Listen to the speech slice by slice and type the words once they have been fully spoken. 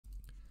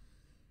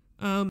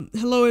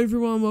Hello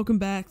everyone, welcome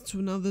back to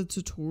another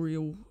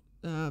tutorial.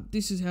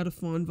 This is how to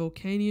find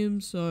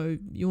volcanium. So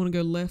you want to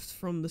go left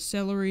from the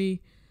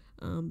celery.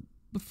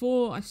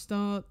 Before I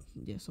start,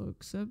 yes, I'll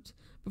accept.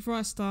 Before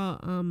I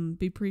start,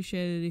 be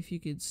appreciated if you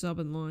could sub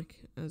and like,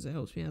 as it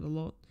helps me out a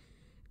lot.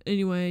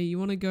 Anyway, you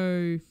want to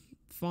go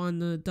find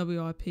the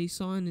WIP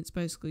sign. It's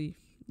basically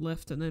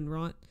left and then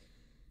right.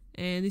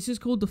 And this is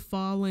called the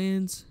Far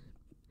Lands.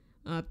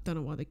 I don't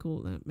know why they call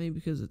it that. Maybe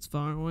because it's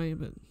far away,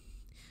 but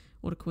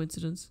what a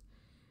coincidence.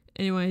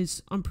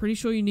 Anyways, I'm pretty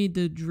sure you need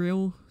the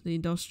drill, the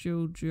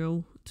industrial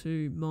drill,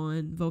 to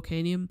mine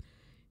volcanium.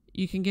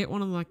 You can get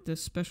one of like the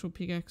special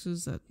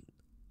pickaxes that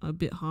are a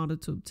bit harder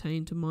to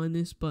obtain to mine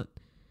this, but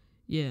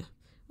yeah,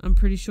 I'm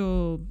pretty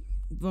sure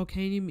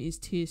volcanium is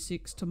tier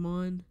 6 to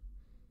mine,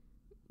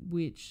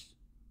 which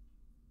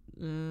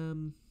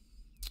the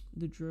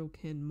drill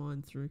can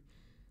mine through.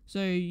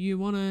 So you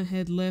want to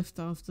head left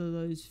after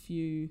those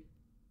few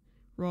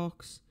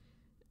rocks,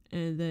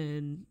 and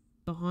then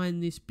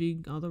behind this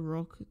big other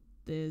rock,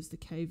 there's the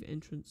cave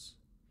entrance.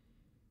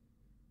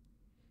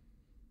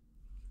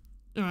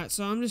 Alright,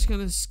 so I'm just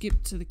going to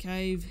skip to the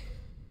cave.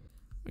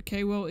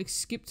 Okay, well, it's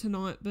skipped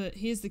tonight, but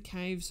here's the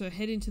cave. So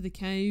head into the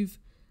cave,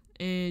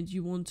 and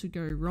you want to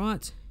go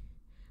right.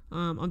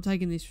 I'm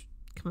taking this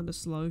kind of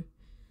slow.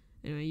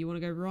 Anyway, you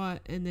want to go right,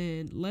 and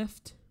then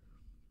left.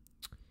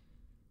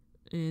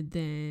 And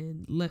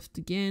then left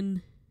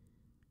again.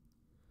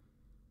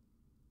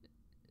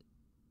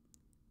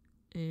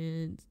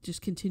 And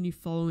just continue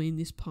following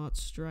this part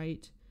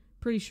straight.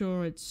 Pretty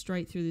sure it's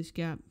straight through this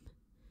gap.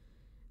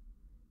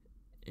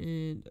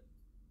 And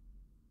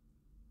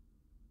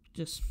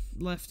just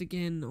left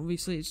again.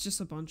 Obviously, it's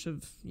just a bunch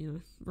of,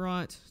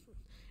 right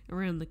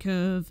around the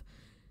curve.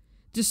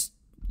 Just,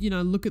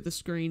 look at the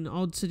screen.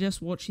 I'd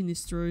suggest watching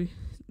this through.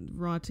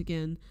 Right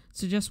again.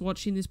 Suggest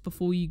watching this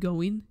before you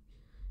go in,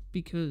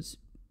 because,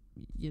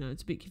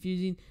 it's a bit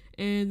confusing.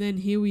 And then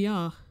here we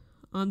are.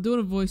 I'm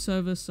doing a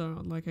voiceover,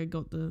 so I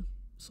got the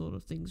sort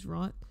of things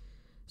right.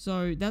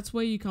 So that's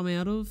where you come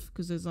out of,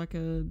 because there's like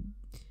a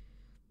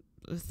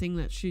thing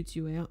that shoots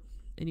you out.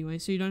 Anyway,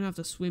 so you don't have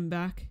to swim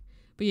back.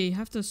 But yeah, you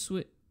have to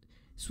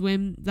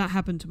swim. That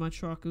happened to my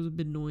truck. It was a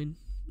bit annoying.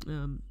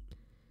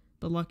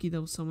 But lucky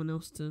there was someone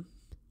else to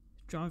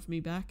drive me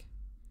back.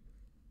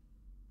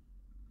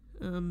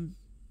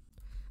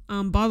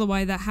 By the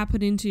way, that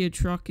happened into your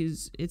truck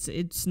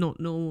it's not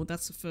normal.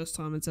 That's the first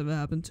time it's ever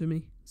happened to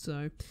me.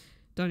 So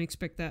don't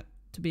expect that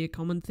to be a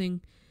common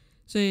thing.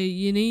 So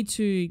you need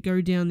to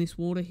go down this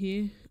water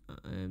here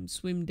and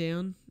swim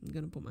down. I'm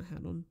going to put my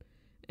hat on.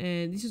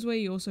 And this is where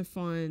you also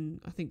find,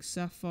 I think,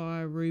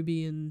 sapphire,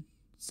 ruby, and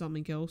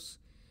something else.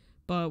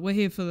 But we're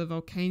here for the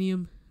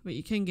volcanium. But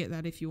you can get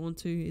that if you want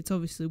to. It's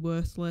obviously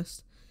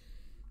worthless.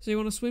 So you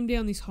want to swim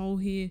down this hole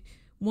here.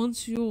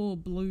 Once your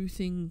blue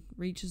thing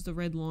reaches the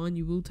red line,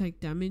 you will take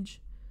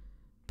damage.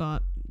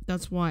 But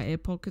that's why air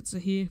pockets are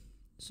here.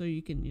 So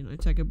you can,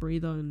 take a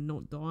breather and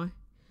not die.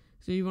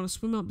 So you want to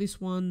swim up this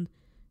one,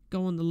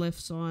 go on the left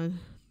side,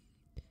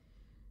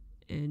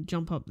 and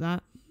jump up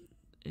that.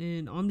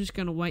 And I'm just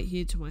going to wait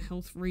here till my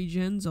health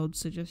regens. I'd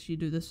suggest you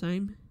do the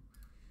same.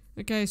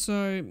 Okay, so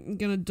I'm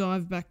going to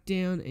dive back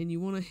down, and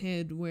you want to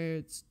head where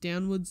it's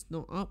downwards,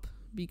 not up,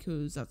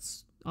 because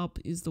that's up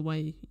is the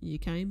way you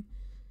came.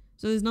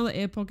 So there's another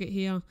air pocket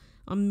here.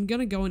 I'm going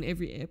to go in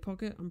every air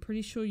pocket. I'm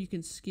pretty sure you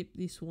can skip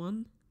this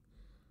one,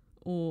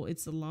 or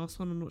it's the last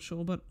one, I'm not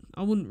sure, but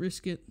I wouldn't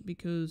risk it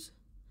because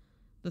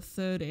the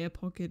third air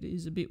pocket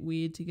is a bit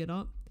weird to get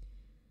up,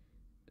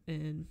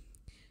 and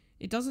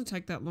it doesn't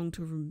take that long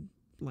to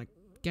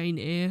gain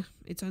air.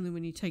 It's only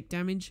when you take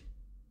damage.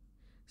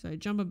 So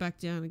jumping back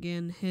down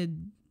again,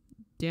 head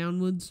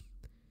downwards,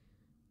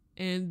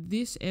 and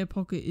this air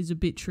pocket is a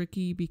bit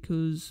tricky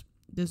because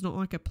there's not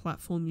like a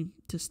platform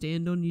to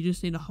stand on. You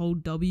just need to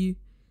hold W,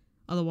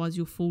 otherwise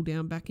you'll fall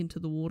down back into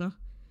the water.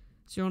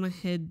 So you want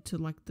to head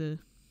to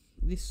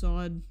this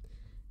side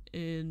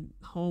and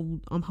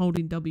hold. I'm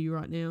holding W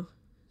right now.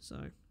 So,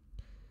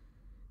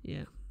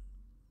 yeah.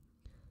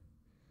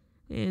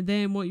 And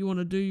then what you want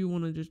to do, you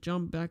want to just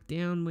jump back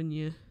down when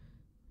you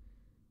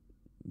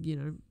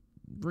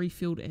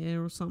refilled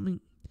air or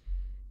something.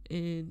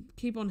 And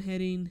keep on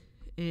heading.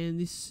 And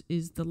this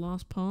is the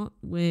last part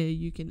where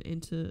you can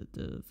enter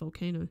the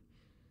volcano.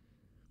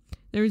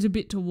 There is a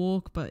bit to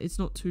walk, but it's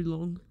not too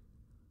long.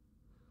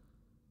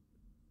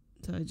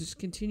 So just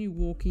continue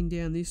walking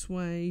down this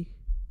way.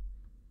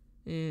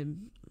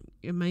 And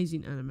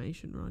amazing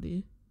animation right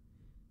here.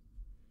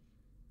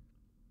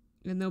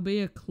 And there'll be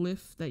a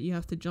cliff that you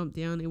have to jump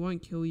down. It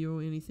won't kill you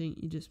or anything.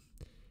 You just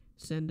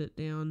send it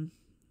down.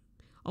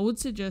 I would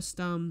suggest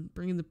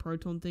bringing the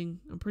proton thing.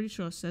 I'm pretty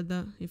sure I said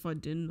that. If I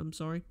didn't, I'm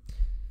sorry.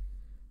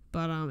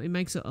 But it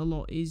makes it a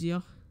lot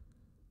easier.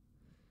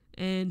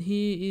 And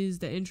here is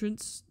the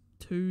entrance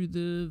to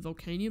the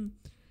volcanium.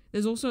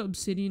 There's also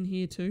obsidian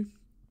here too.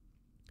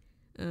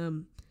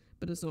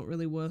 But it's not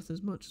really worth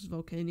as much as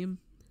volcanium.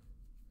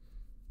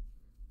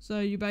 So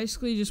you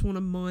basically just want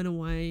to mine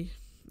away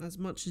as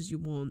much as you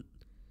want.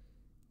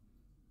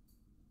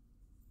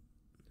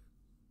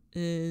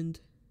 and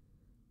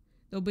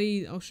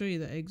I'll show you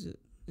the exit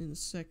in a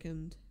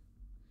second.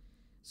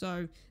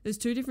 So there's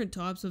two different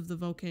types of the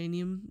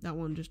Volcanium. That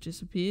one just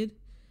disappeared.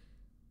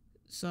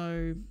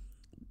 So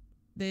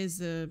there's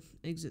the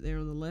exit there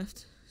on the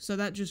left. So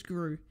that just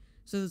grew.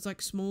 So there's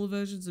like smaller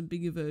versions and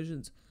bigger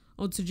versions.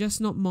 I would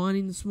suggest not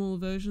mining the smaller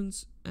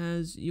versions,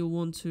 as you'll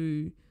want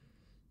to,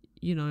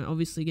 you know,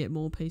 obviously get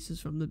more pieces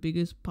from the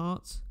biggest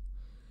parts.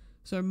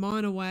 So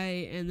mine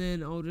away, and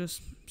then I'll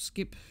just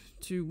skip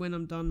to when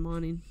I'm done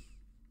mining.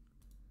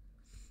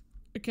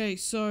 Okay,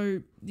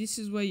 so this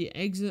is where you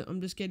exit.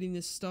 I'm just getting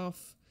this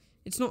stuff.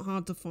 It's not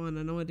hard to find.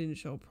 I know I didn't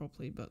show it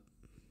properly, but,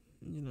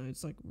 you know,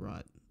 it's like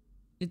right.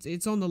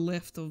 It's on the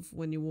left of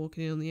when you're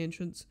walking in on the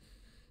entrance.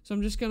 So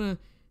I'm just going to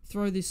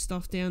throw this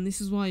stuff down.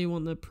 This is why you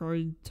want the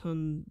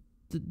proton,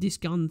 this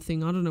gun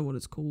thing. I don't know what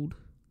it's called.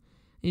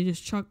 And you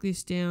just chuck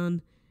this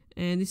down.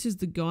 And this is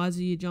the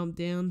geyser you jump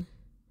down.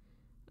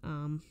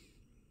 And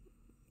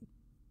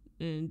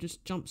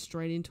just jump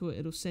straight into it.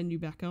 It'll send you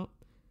back up.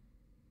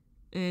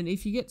 And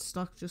if you get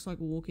stuck, just like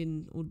walk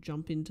in or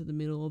jump into the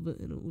middle of it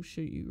and it will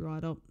shoot you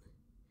right up.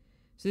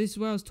 So this is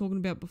what I was talking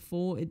about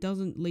before. It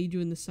doesn't lead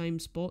you in the same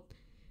spot.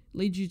 It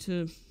leads you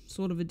to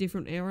sort of a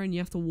different area and you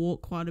have to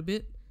walk quite a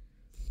bit.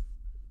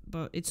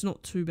 But it's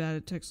not too bad.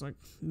 It takes like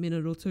a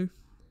minute or two.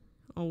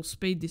 I'll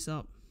speed this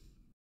up.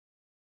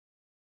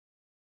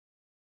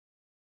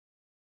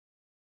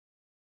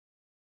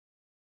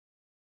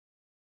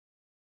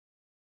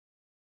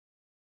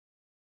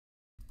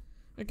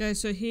 Okay,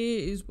 so here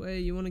is where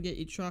you want to get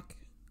your truck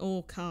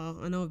or car.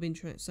 I know I've been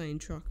saying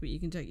truck, but you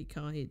can take your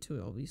car here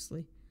too,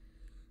 obviously.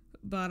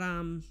 But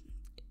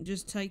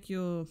just take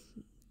your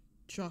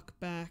truck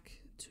back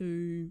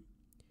to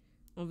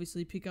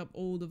obviously pick up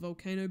all the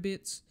volcano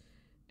bits,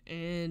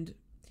 and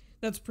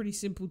that's pretty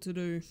simple to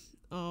do.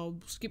 I'll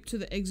skip to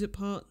the exit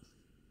part.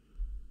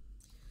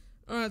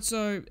 Alright,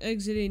 so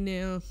exiting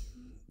now.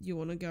 You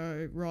want to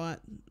go right,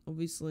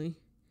 obviously.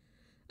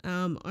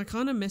 I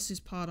kind of messed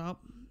this part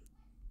up.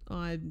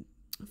 I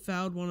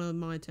failed one of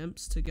my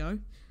attempts to go.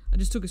 I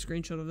just took a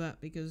screenshot of that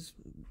because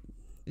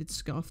it's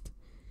scuffed.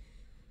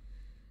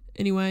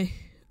 Anyway,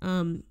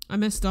 I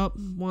messed up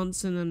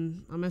once and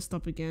then I messed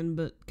up again,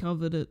 but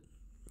covered it.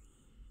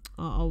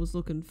 I was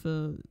looking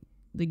for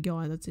the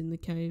guy that's in the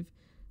cave.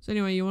 So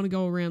anyway, you want to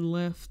go around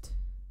left.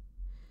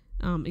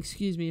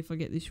 Excuse me if I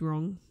get this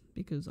wrong,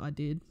 because I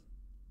did.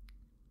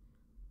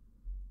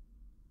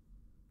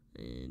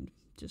 And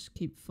just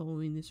keep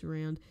following this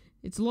around.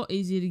 It's a lot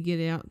easier to get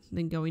out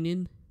than going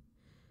in,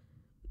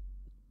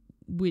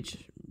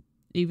 which,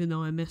 even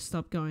though I messed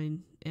up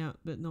going out,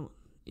 but not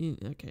in,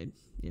 okay,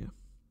 yeah.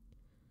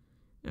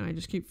 Alright,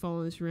 just keep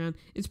following this around.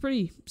 It's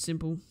pretty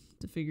simple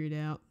to figure it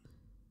out.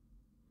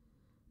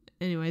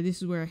 Anyway,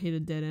 this is where I hit a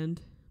dead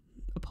end.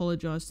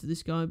 Apologise to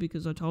this guy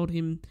because I told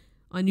him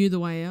I knew the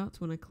way out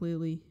when I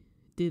clearly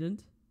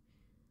didn't.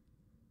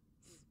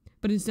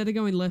 But instead of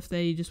going left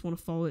there, you just want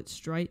to follow it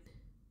straight.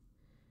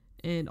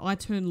 And I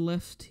turned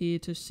left here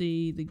to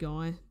see the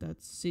guy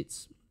that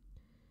sits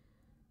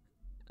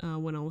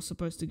when I was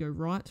supposed to go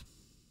right.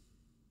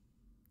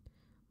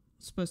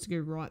 Supposed to go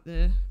right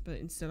there, but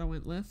instead I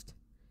went left.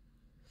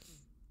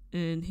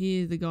 And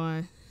here the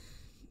guy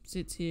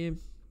sits here,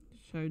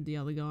 showed the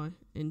other guy,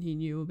 and he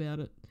knew about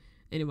it.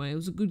 Anyway, it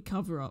was a good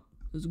cover-up.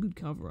 It was a good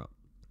cover-up.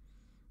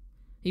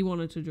 He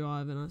wanted to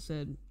drive, and I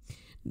said,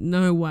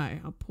 no way.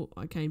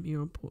 I came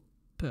here on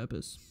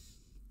purpose.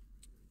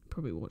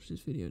 Probably watch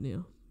this video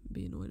now.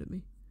 Be annoyed at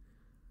me.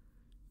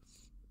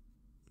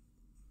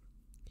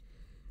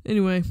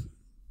 Anyway,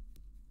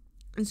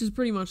 this is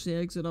pretty much the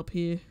exit up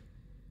here.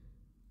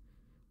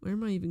 Where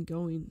am I even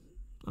going?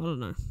 I don't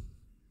know.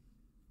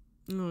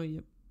 Oh,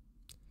 yep.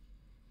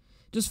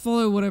 Just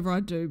follow whatever I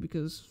do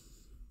because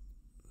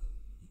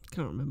I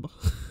can't remember.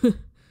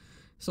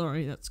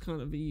 Sorry, that's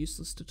kind of a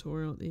useless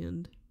tutorial at the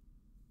end.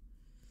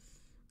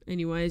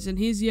 Anyways, and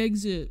here's the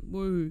exit.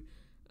 Woo.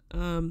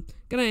 Gonna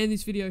end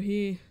this video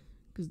here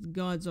because the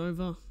guide's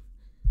over.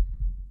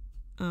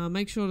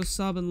 Make sure to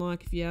sub and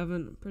like if you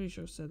haven't. I'm pretty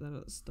sure I said that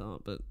at the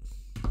start, but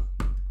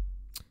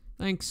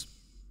thanks.